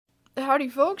Howdy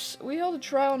folks, we held a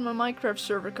trial on my Minecraft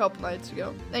server a couple nights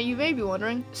ago. Now you may be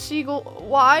wondering, Seagull,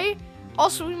 why?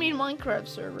 Also, we made a Minecraft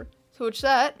server. So it's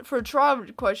that, for a trial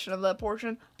question of that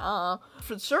portion, for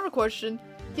the server question,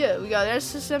 yeah, we got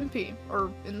SSMP,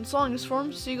 or in its longest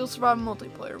form, Seagull Survival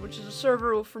Multiplayer, which is a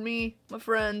server for me, my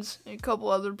friends, and a couple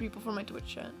other people from my Twitch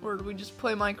chat, where we just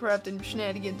play Minecraft and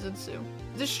shenanigans ensue.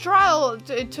 This trial,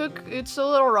 it's a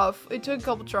little rough. It took a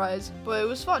couple tries, but it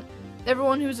was fun.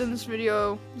 Everyone who's in this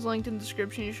video is linked in the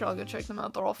description. You should all go check them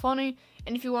out. They're all funny.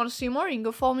 And if you want to see more, you can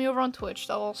go follow me over on Twitch.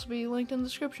 That'll also be linked in the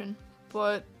description.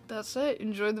 But that's it.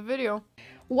 Enjoy the video.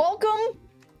 Welcome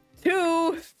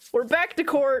to... We're back to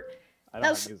court. I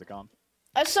don't have music on.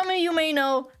 As some of you may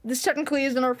know, this technically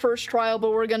isn't our first trial,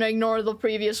 but we're going to ignore the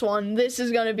previous one. This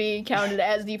is going to be counted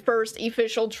as the first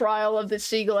official trial of the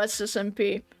Seagull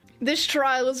SSMP. This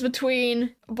trial is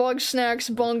between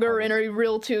Bugsnax, Bunger, and a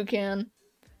real toucan.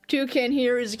 Toucan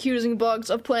here is accusing Bugs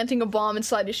of planting a bomb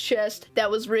inside his chest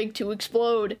that was rigged to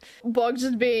explode. Bugs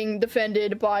is being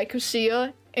defended by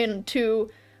Kosia, and to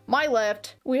my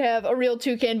left, we have a real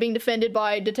toucan being defended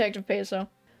by Detective Peso.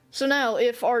 So now,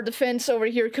 if our defense over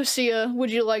here, Kosia,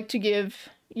 would you like to give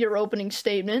your opening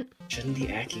statement? Shouldn't the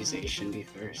accusation be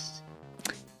first?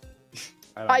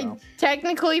 I don't know.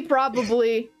 Technically,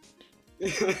 probably.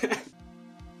 Okay,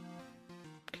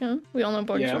 we all know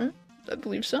Bugs, Yeah. right? I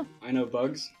believe so. I know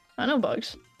Bugs. I know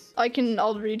Bugs.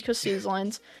 I'll read Kosia's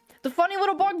lines. The funny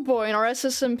little bug boy in our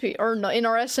SSMP, or no, in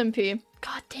our SMP.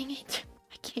 God dang it.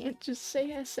 I can't just say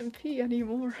SMP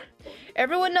anymore.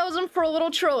 Everyone knows him for a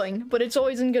little trolling, but it's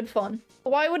always in good fun.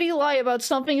 Why would he lie about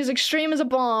something as extreme as a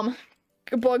bomb?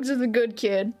 Bugs is a good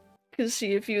kid.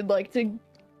 Kosia, if you'd like to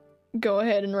go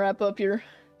ahead and wrap up your...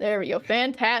 There we go.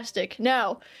 Fantastic.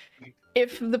 Now,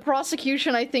 if the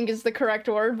prosecution, I think is the correct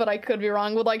word, but I could be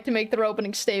wrong, would like to make their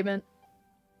opening statement.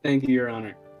 Thank you, Your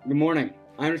Honor. Good morning.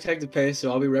 I'm Detective Pace,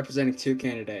 so I'll be representing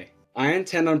Toucan today. I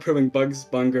intend on proving Bugs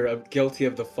Bunger guilty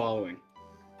of the following.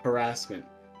 Harassment.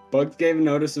 Bugs gave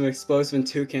notice of an explosive in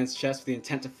Toucan's chest with the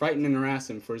intent to frighten and harass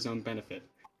him for his own benefit.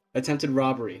 Attempted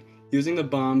robbery. Using the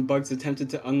bomb, Bugs attempted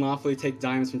to unlawfully take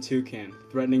diamonds from Toucan,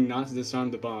 threatening not to disarm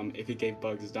the bomb if he gave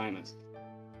Bugs his diamonds.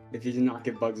 If he did not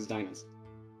give Bugs his diamonds.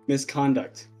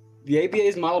 Misconduct. The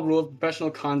ABA's Model Rule of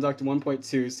Professional Conduct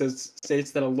 1.2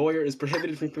 states that a lawyer is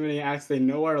prohibited from committing acts they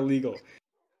know are illegal.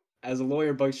 As a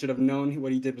lawyer, Bugs should have known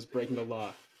what he did was breaking the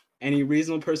law. Any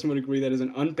reasonable person would agree that is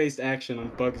an unbased action on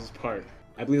Bugs' part.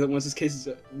 I believe that once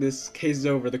this case is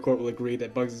over, the court will agree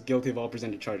that Bugs is guilty of all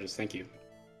presented charges. Thank you.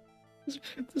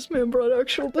 This man brought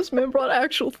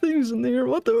actual things in there.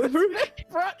 What the?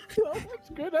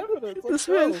 Good evidence.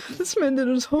 This man did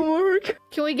his homework.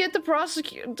 Can we get the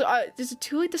prosecutor? Is it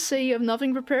too late to say you have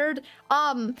nothing prepared?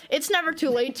 It's never too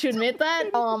late to admit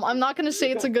that. I'm not gonna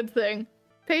say it's a good thing.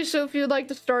 Peso, if you'd like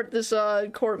to start this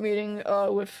court meeting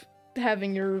with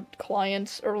having your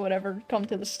clients or whatever come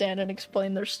to the stand and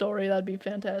explain their story, that'd be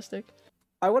fantastic.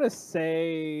 I want to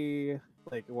say,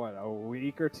 like, what, a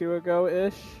week or two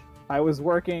ago-ish, I was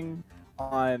working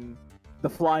on the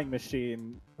flying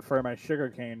machine for my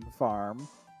sugarcane farm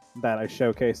that I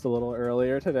showcased a little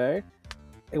earlier today,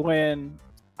 when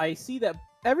I see that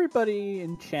everybody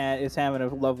in chat is having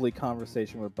a lovely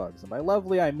conversation with Bugs. And by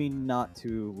lovely, I mean not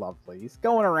too lovely. He's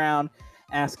going around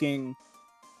asking,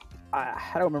 I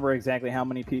don't remember exactly how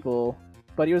many people,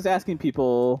 but he was asking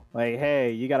people, like,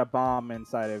 hey, you got a bomb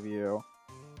inside of you.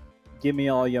 Give me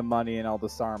all your money and I'll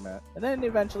disarm it. And then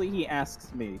eventually he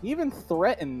asks me. He even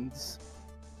threatens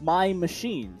my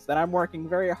machines that I'm working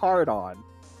very hard on,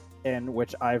 and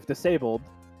which I've disabled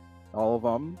all of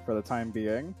them for the time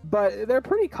being. But they're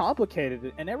pretty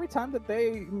complicated, and every time that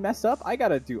they mess up, I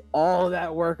gotta do all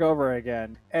that work over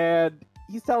again. And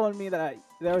he's telling me that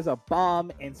there's a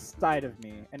bomb inside of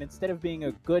me, and instead of being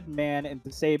a good man and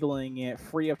disabling it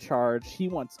free of charge, he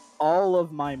wants all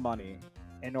of my money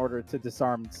in order to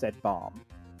disarm said bomb.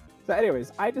 So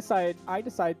anyways, I decide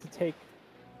to take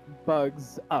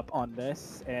Bugs up on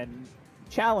this and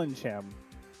challenge him,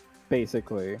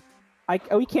 basically.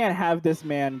 We can't have this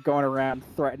man going around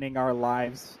threatening our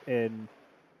lives in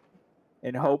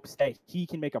hopes that he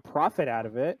can make a profit out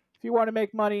of it. If you want to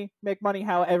make money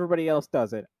how everybody else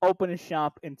does it. Open a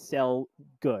shop and sell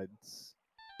goods.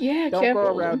 Yeah, Don't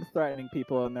go around threatening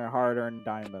people and their hard-earned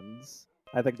diamonds.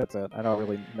 I think that's it. I don't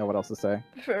really know what else to say.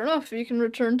 Fair enough. You can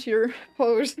return to your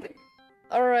post.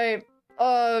 Alright.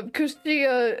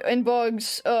 Kosia and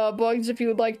Bugs, if you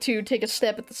would like to take a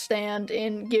step at the stand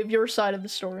and give your side of the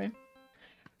story.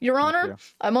 Your Honor,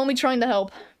 I'm only trying to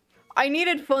help. I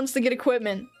needed funds to get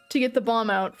equipment to get the bomb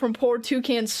out from poor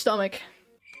Toucan's stomach.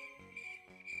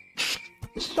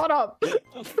 Shut up.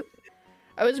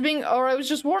 I was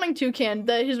just warning Toucan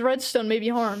that his redstone may be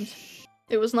harmed.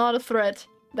 It was not a threat.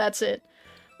 That's it.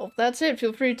 Well, if that's it,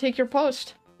 feel free to take your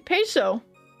post. Peso.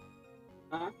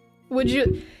 Would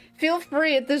you feel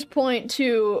free at this point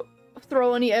to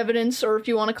throw any evidence, or if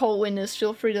you want to call a witness,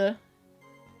 feel free to.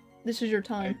 This is your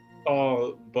time.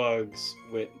 Call Bugs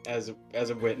as a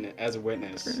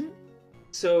witness.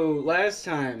 So last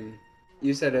time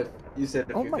you said a few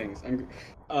things.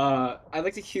 I'd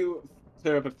like to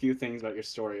clear up a few things about your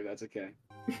story, if that's okay.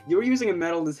 You were using a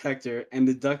metal detector and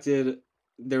deducted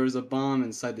there was a bomb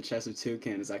inside the chest of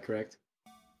Toucan, is that correct?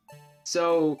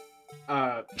 So,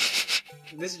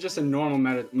 this is just a normal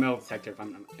metal detector, if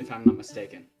I'm not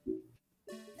mistaken.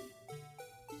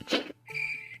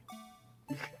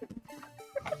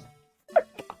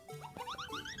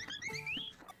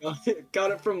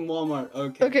 Got it from Walmart.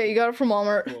 Okay. Okay, you got it from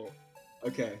Walmart. Cool.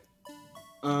 Okay.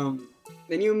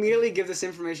 Then you immediately give this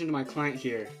information to my client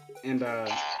here, and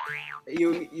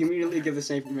you immediately give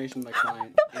this information to my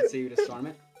client and say you disarm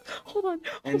it. Hold on.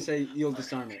 And say you'll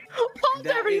disarm it. Pause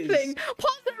everything.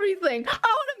 Pause everything. I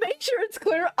want to make sure it's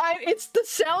clear. The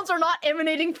sounds are not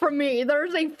emanating from me.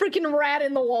 There's a freaking rat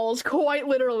in the walls, quite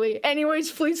literally.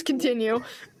 Anyways, please continue.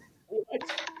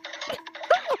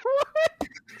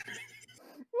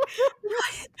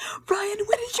 Ryan,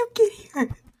 when did you get here?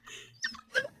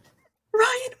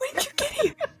 Ryan, when did you get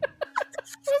here?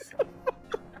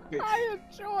 I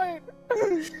enjoyed.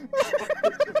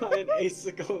 Ryan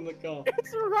Asicle in the call.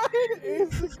 It's Ryan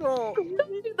Asicle.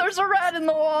 There's a rat in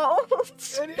the wall.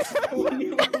 And it's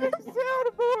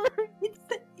soundboard. It's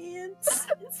the ants.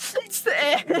 It's the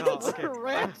ants. No, okay.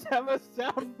 Rats have a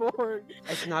soundboard.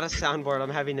 It's not a soundboard. I'm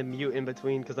having to mute in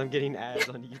between because I'm getting ads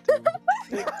on YouTube.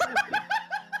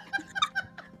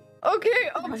 Okay,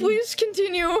 please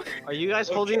continue. Are you guys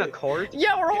holding a court?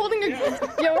 Yeah, we're holding a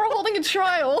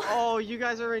trial. Oh, you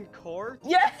guys are in court?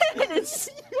 Yes.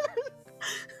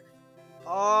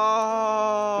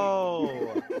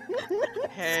 Oh.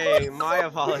 Hey, my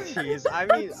apologies. I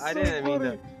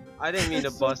didn't mean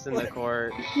to bust in the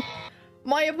court.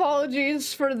 My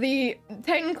apologies for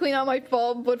technically not my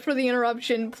fault, but for the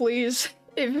interruption, please.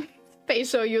 If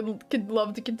Peso, could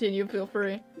love to continue, feel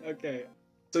free. Okay.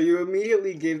 So you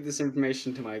immediately gave this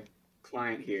information to my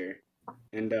client here,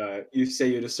 and you say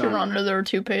you disarm. Your Honor, there were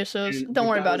 2 pesos. Don't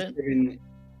worry about it.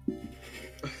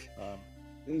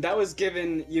 That was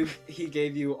given. He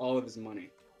gave you all of his money.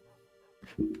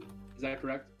 Is that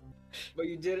correct? But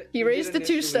you did. He raised the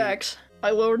 2 stacks.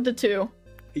 I lowered the 2.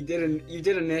 You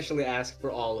did initially ask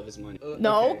for all of his money.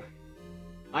 No. Okay.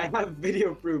 I have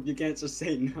video proof. You can't just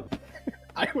say no.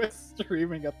 I was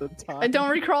streaming at the time. I don't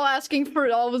recall asking for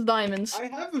all of his diamonds. I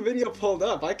have the video pulled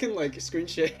up. I can screen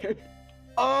share.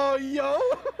 Oh, yo.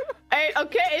 Hey,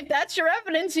 okay, if that's your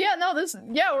evidence,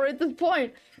 we're at this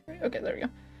point. Okay, there we go.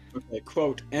 Okay,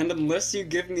 quote, and unless you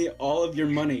give me all of your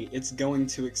money, it's going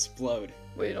to explode.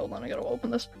 Wait, hold on, I gotta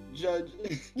open this. Judge.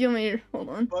 Hold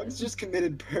on. Bugs just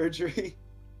committed perjury.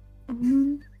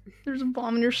 There's a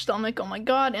bomb in your stomach, oh my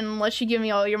god, and unless you give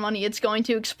me all your money, it's going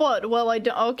to explode. Well,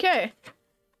 okay.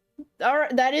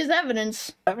 Alright, that is evidence.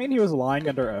 Does that mean he was lying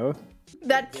under oath?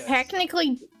 That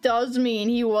technically does mean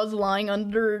he was lying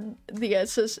under the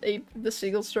SSA, the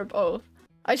Seagull Strip oath.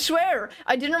 I swear,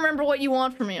 I didn't remember what you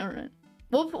want from me, alright.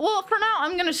 Well, for now,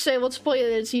 I'm gonna say, let's play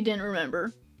it as he didn't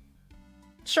remember.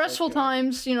 Stressful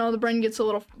times, the brain gets a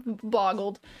little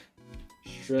boggled.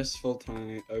 Stressful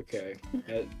time, okay.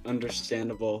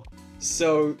 Understandable.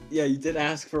 So, yeah, you did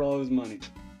ask for all of his money,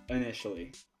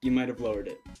 initially. You might have lowered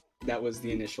it. That was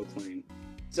the initial claim.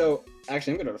 So,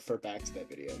 actually, I'm gonna refer back to that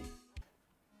video.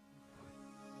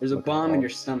 There's a bomb in your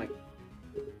stomach.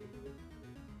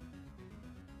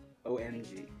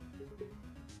 OMG.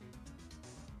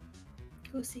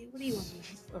 Pussy, what do you want?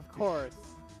 Of course.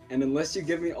 And unless you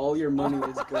give me all your money,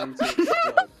 it's going to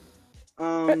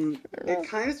explode. It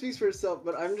kind of speaks for itself,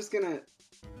 but I'm just gonna...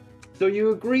 So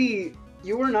you agree,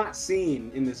 you were not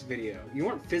seen in this video. You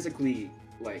weren't physically,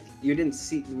 you didn't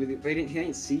see... He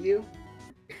didn't see you?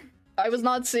 I was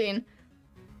not seen.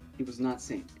 He was not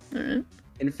seen. Alright.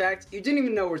 In fact, you didn't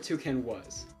even know where Toucan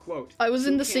was. Quote, I was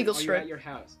in the Seagull Are you Strip. at your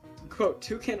house? Quote,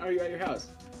 Toucan, are you at your house?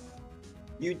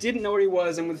 You didn't know where he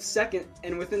was, and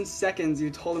within seconds, you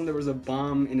told him there was a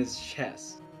bomb in his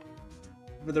chest.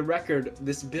 For the record,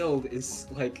 this build is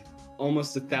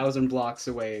almost 1,000 blocks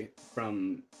away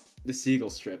from the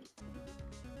Seagull Strip.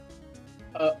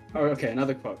 Okay,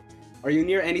 another quote. Are you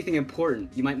near anything important?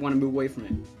 You might want to move away from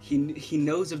it. He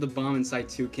knows of the bomb inside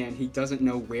Toucan. He doesn't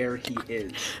know where he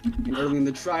is. And early in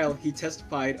the trial, he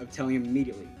testified of telling him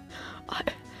immediately.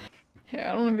 Yeah,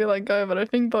 I don't want to be that guy, but I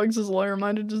think Bugs' lawyer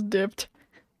might have just dipped.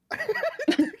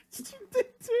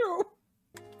 do?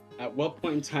 At what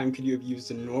point in time could you have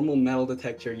used a normal metal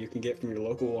detector you can get from your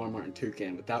local Walmart in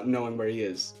Toucan without knowing where he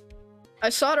is? I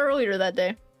saw it earlier that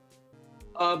day.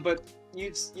 But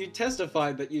you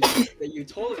testified that you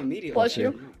told him immediately. Bless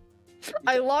you.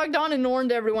 I logged on and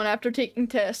warned everyone after taking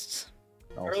tests.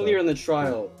 Also, Earlier in the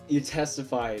trial, you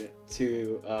testified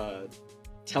to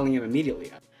telling him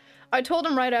immediately. I told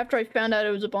him right after I found out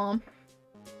it was a bomb.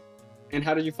 And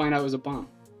how did you find out it was a bomb?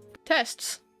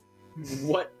 Tests.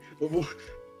 What?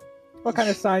 what kind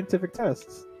of scientific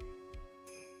tests?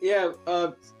 Yeah.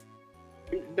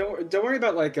 Don't worry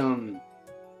about like Don't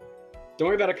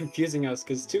worry about it confusing us,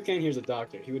 because Toucan here's a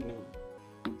doctor. He would know.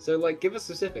 So like, give us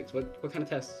specifics. What kind of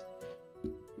tests?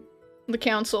 The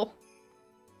council.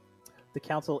 The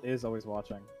council is always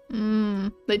watching.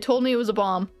 They told me it was a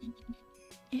bomb.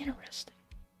 Interesting.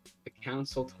 The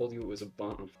council told you it was a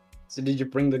bomb. So did you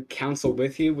bring the council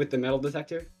with you with the metal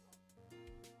detector?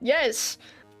 Yes.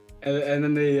 And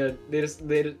then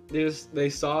they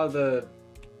saw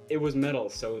it was metal,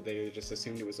 so they just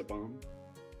assumed it was a bomb.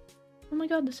 Oh my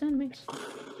god, the enemies.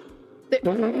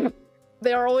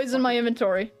 They are always in my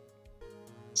inventory.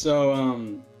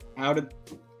 So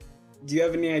do you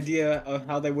have any idea of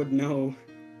how they would know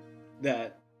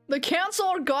that? The council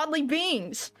are godly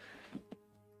beings.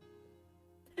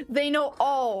 They know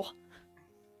all.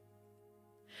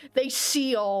 They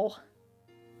see all.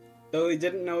 Though they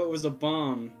didn't know it was a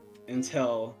bomb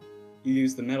until you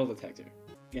used the metal detector.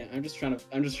 Yeah, I'm just trying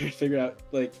to figure out,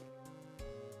 like,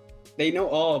 they know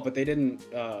all, but they didn't.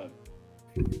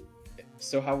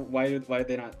 So why did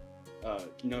they not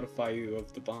notify you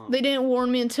of the bomb? They didn't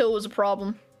warn me until it was a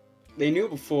problem. They knew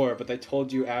before, but they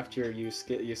told you after you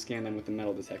scanned them with the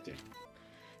metal detector.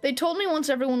 They told me once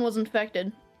everyone was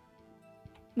infected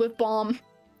with bomb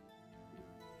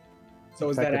So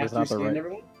was that Infected is after you not the scanned right-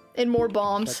 everyone? and more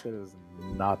bombs. Infected is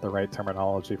not the right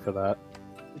terminology for that.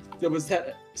 So was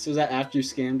that after you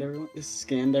scanned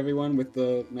everyone with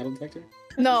the metal detector?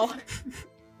 No,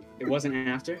 It wasn't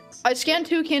after. I scanned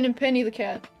Toucan and Penny the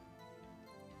cat.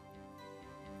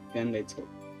 Then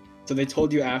they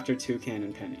told you after Toucan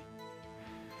and Penny.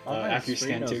 On my After you screen,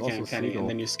 scanned it was Toucan and also Penny, Seagull. and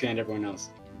then you scanned everyone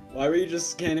else. Why were you just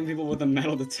scanning people with a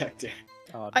metal detector?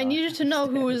 Oh, I no. needed to know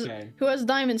who Okay. has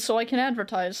diamonds so I can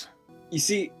advertise. You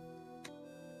see,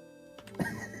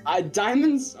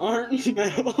 diamonds aren't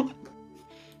metal.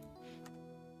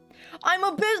 I'm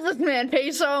a businessman,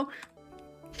 Peso.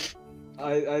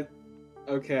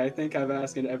 Okay, I think I've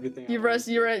asked everything. You rest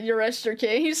your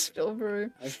case.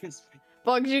 Over.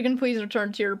 Bugs, you can please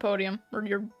return to your podium or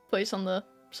your place on the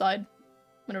side,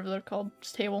 whatever they're called,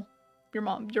 just table.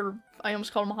 I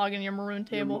almost called mahogany, your maroon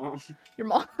table. Your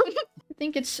mom. I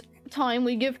think it's time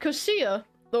we give Kosia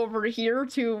over here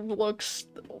to looks.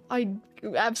 I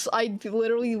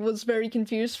literally was very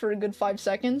confused for a good 5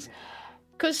 seconds.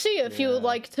 Kosia, if you would Yeah.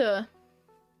 like to.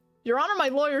 Your Honor, my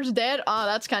lawyer's dead. Ah,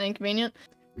 that's kind of inconvenient.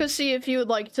 Kosia, if you would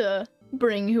like to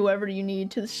bring whoever you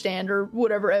need to the stand or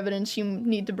whatever evidence you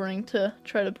need to bring to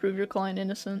try to prove your client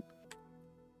innocent.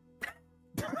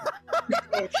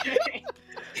 Okay.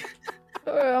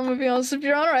 I'm gonna be honest with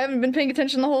Your Honor, I haven't been paying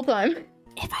attention the whole time.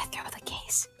 If I throw the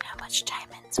case, how much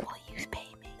diamonds will you pay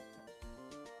me?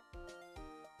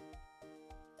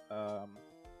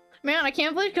 Man, I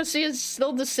can't believe Kosia's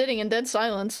still just sitting in dead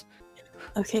silence.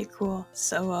 Okay, cool.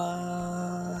 So,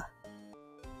 I'm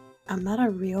not a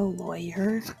real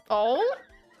lawyer. Oh?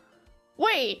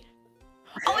 Wait!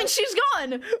 Oh, and she's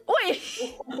gone! Wait!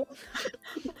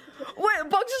 Wait,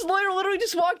 Bugs' lawyer literally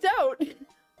just walked out!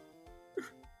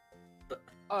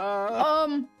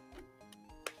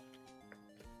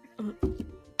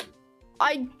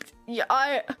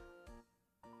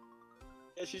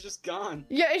 Yeah, she's just gone.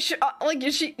 Yeah,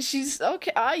 she's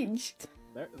okay,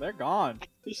 They're gone.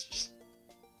 I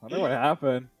wonder what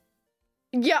happened.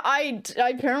 yeah,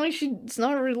 apparently she's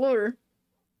not a real lawyer.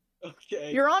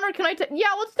 Okay. Your Honor, can yeah,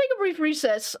 let's take a brief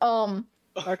recess,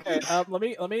 Okay,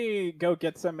 let me go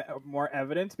get some more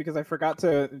evidence because I forgot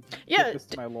to Yeah, give this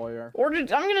to my lawyer. I'm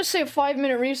gonna say a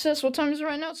 5-minute recess. What time is it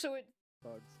right now?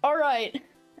 Bugs. Alright,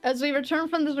 as we return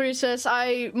from this recess,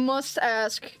 I must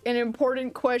ask an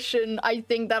important question. I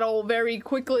think that'll very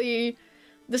quickly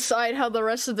decide how the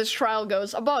rest of this trial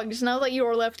goes. Bugs, now that you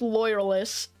are left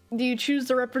lawyerless, do you choose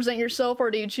to represent yourself or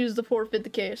do you choose to forfeit the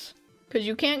case? Because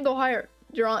you can't go higher.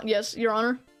 Yes, Your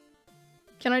Honor.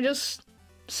 Can I just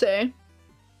say?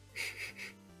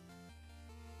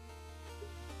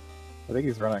 I think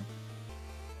he's running.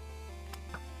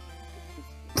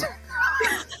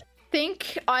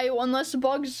 Unless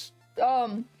Bugs,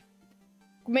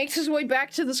 makes his way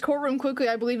back to this courtroom quickly,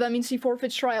 I believe that means he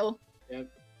forfeits trial.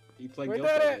 You pled We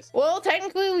guilty. did I it! guess. Well,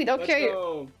 technically, we Let's okay.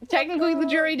 go. Technically, the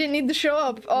jury didn't need to show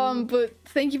up. But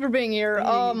thank you for being here.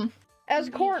 As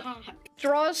court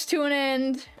draws to an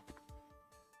end,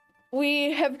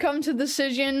 we have come to the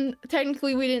decision.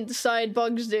 Technically, we didn't decide.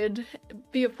 Bugs did.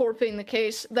 Be forfeiting the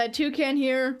case. That toucan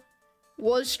here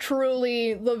was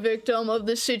truly the victim of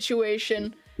the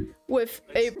situation. With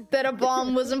that a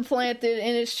bomb was implanted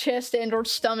in his chest and/or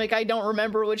stomach. I don't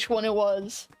remember which one it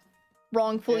was.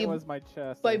 Wrongfully It was my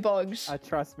chest. by Bugs.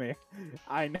 Trust me,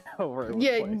 I know where it was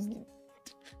Yeah. placed.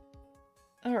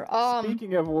 Speaking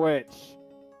Speaking of which,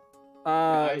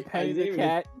 I Penny the didn't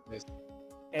cat even-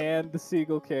 and the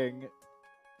Seagull King.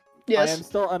 yes. I am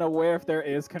still unaware if there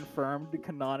is confirmed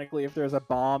canonically if there's a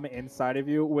bomb inside of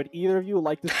you. Would either of you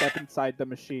like to step inside the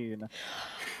machine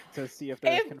to see if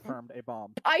there's If- confirmed a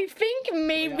bomb? I think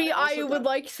maybe I also I would got-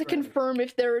 like to confirm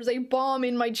if there is a bomb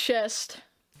in my chest.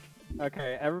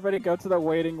 Okay, everybody go to the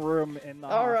waiting room in the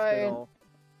All right. hospital.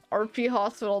 RP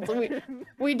hospital. We Let did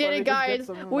me it, just get guys.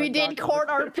 some of We my did court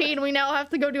documents. RP, and we now have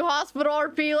to go do hospital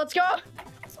RP. Let's go.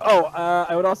 Oh,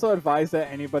 I would also advise that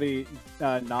anybody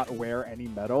not wear any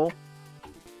metal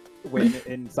when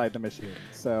inside the machine.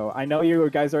 So I know you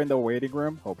guys are in the waiting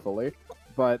room, hopefully,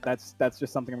 but that's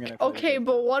just something I'm gonna. tell you Okay, to-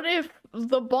 but what if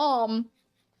the bomb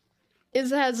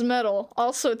has metal?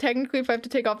 Also, technically, if I have to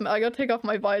take off, I gotta take off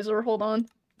my visor. Hold on.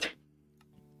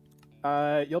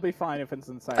 You'll be fine if it's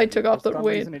inside. I of you. took off For the- some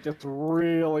wait. reason, it just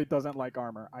really doesn't like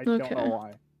armor. I don't Okay. know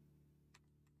why.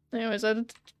 Anyways, I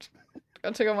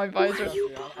gotta take off my visor.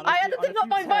 Honestly, I had to on a take off few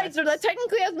my visor. That tests-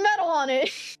 technically has metal on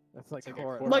it. That's like It's like a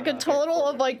core- quarter Like a Okay, total of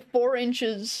quarter. like 4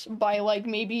 inches by like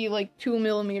maybe like 2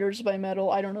 millimeters by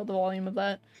metal. I don't know the volume of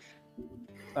that.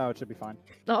 Oh, it should be fine.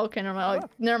 Oh, okay, never mind.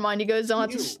 Never mind. You guys don't have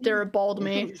to stare at bald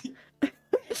me.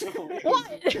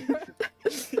 What?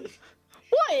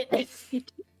 What?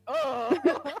 Oh!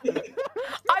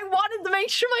 I wanted to make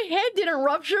sure my head didn't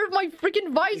rupture if my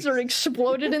freaking visor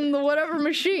exploded in the whatever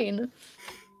machine.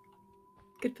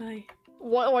 Goodbye.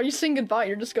 Why are you saying goodbye?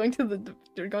 You're just going to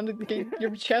get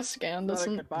your chest scanned. Not a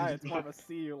Doesn't. goodbye. It's more of a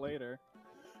see you later.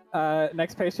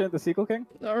 Next patient, the Sequel King.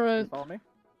 All right. Follow me.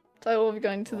 I will be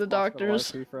going to the Hospital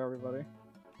doctors. RP for everybody.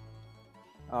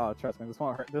 Oh, trust me, this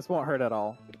won't hurt. This won't hurt at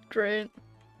all. Great.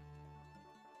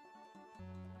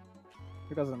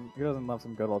 Who doesn't love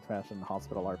some good old fashioned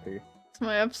hospital RP? It's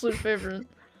my absolute favorite.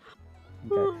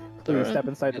 Okay. So you Alright. step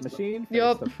inside the machine,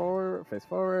 Yup. face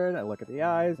forward, I look at the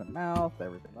eyes and mouth,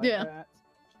 everything like Yeah. that.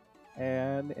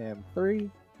 And in 3,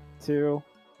 2,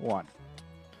 1.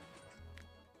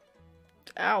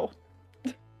 Ow.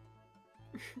 Am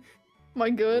I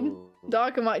good? Ooh.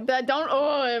 Doc, am I? That don't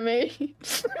at me.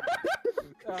 Please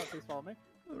follow me.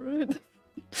 Alright.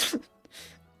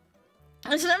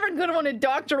 It's never good when a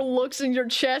doctor looks in your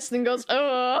chest and goes,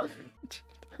 I'm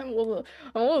a little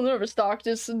nervous, doc,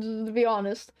 just to be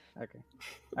honest. Okay.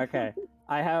 Okay.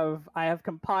 I have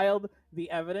compiled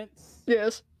the evidence,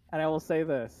 Yes. and I will say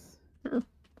this.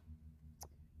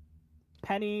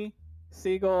 Penny,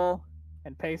 Seagull,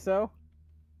 and Peso,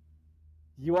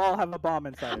 you all have a bomb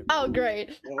inside of you. Oh,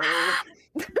 great.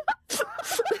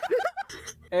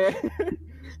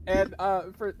 And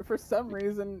for some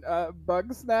reason,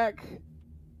 Bug Snack,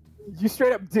 you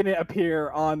straight up didn't appear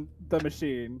on the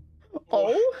machine.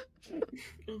 Oh?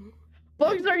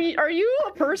 Bugs, are you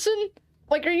a person?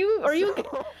 Like, are you,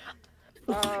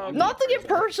 not to get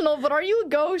personal, but are you a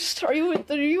ghost? Are you,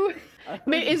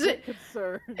 is it-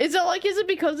 concerned? is it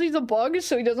because he's a bug,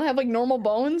 so he doesn't have, like, normal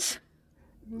bones?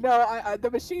 No,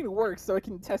 the machine works, so it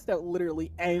can test out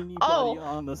literally anybody Oh.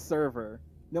 on the server,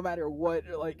 no matter what,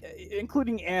 like,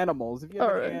 including animals. If you have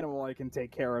Alright. an animal, I can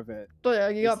take care of it. But yeah,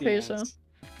 you got It's the peso. ass.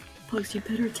 Bugs, you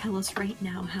better tell us right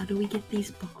now, how do we get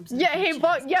these bombs? Yeah, hey,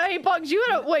 Bugs, you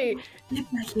gotta, wait. Get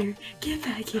back here. Get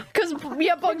back here. Cause,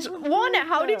 yeah, Bugs, one,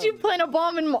 how did you plant a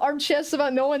bomb in our chest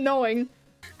without no one knowing?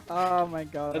 Oh my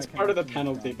god. That's I part of the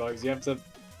cannot believe penalty, Bugs. You have to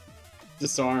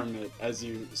disarm it, as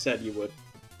you said you would.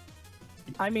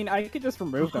 that. I mean, I could just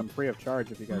remove them free of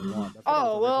charge if you guys want. That's what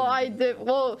Oh, was well, I originally did,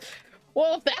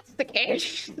 well, if that's the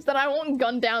case, then I won't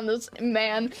gun down this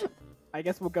man. I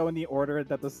guess we'll go in the order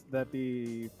that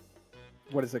the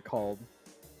what is it called?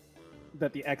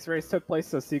 That the X-rays took place.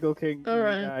 So Seagull King,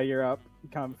 Alright. you're up.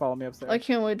 Come follow me upstairs. I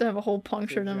can't wait to have a hole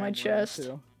punctured Good in my job, Ryan, chest.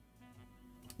 too.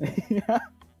 Yeah.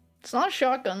 It's not a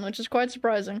shotgun, which is quite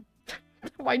surprising.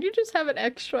 Why'd you just have an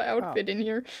extra outfit in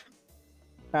here?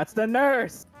 That's the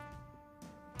nurse.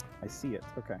 I see it.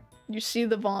 Okay. You see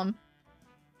the bomb.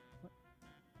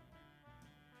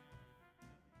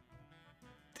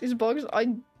 These bugs,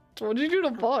 what did you do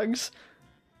to bugs?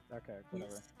 Okay.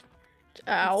 Whatever.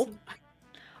 Ow.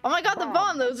 Oh my god, the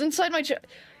bomb that was inside my chest.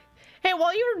 Hey,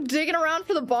 while you were digging around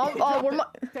for the bomb,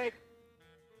 Take.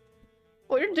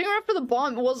 while you're digging around for the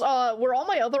bomb, were all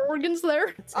my other organs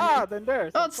there? The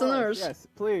nurse. Oh, of it's the course, nurse. Yes,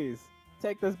 please.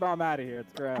 Take this bomb out of here.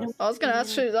 It's gross. I was gonna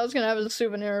ask you, I was gonna have it as a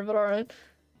souvenir, but alright.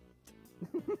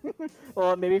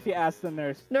 Well, maybe if you ask the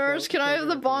nurse. Nurse, can I have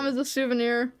the bomb as a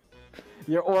souvenir?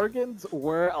 Your organs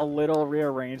were a little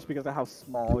rearranged because of how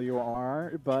small you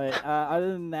are, but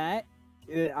other than that,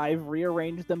 I've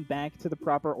rearranged them back to the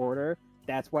proper order.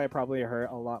 That's why it probably hurt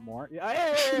a lot more.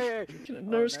 Hey!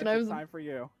 Nurse, can I have it's the... time for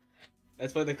you.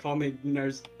 That's why they call me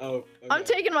nurse. Oh. Okay. I'm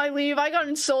taking my leave. I got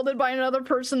insulted by another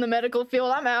person in the medical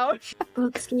field. I'm out.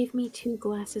 Bugs gave me 2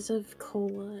 glasses of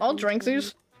cola. I'll and drink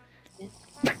these.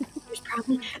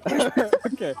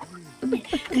 Okay.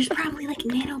 There's probably like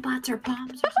nanobots or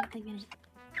bombs or something in it.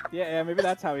 Yeah, maybe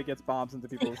that's how he gets bombs into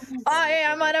people's.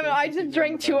 I just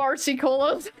drank 2 RC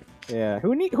colas. Yeah,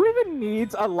 who even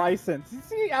needs a license? You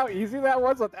see how easy that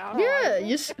was without a Yeah,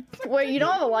 license? wait, you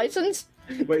don't have a license?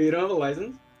 Wait, you don't have a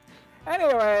license?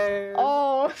 Anyway.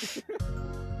 Oh.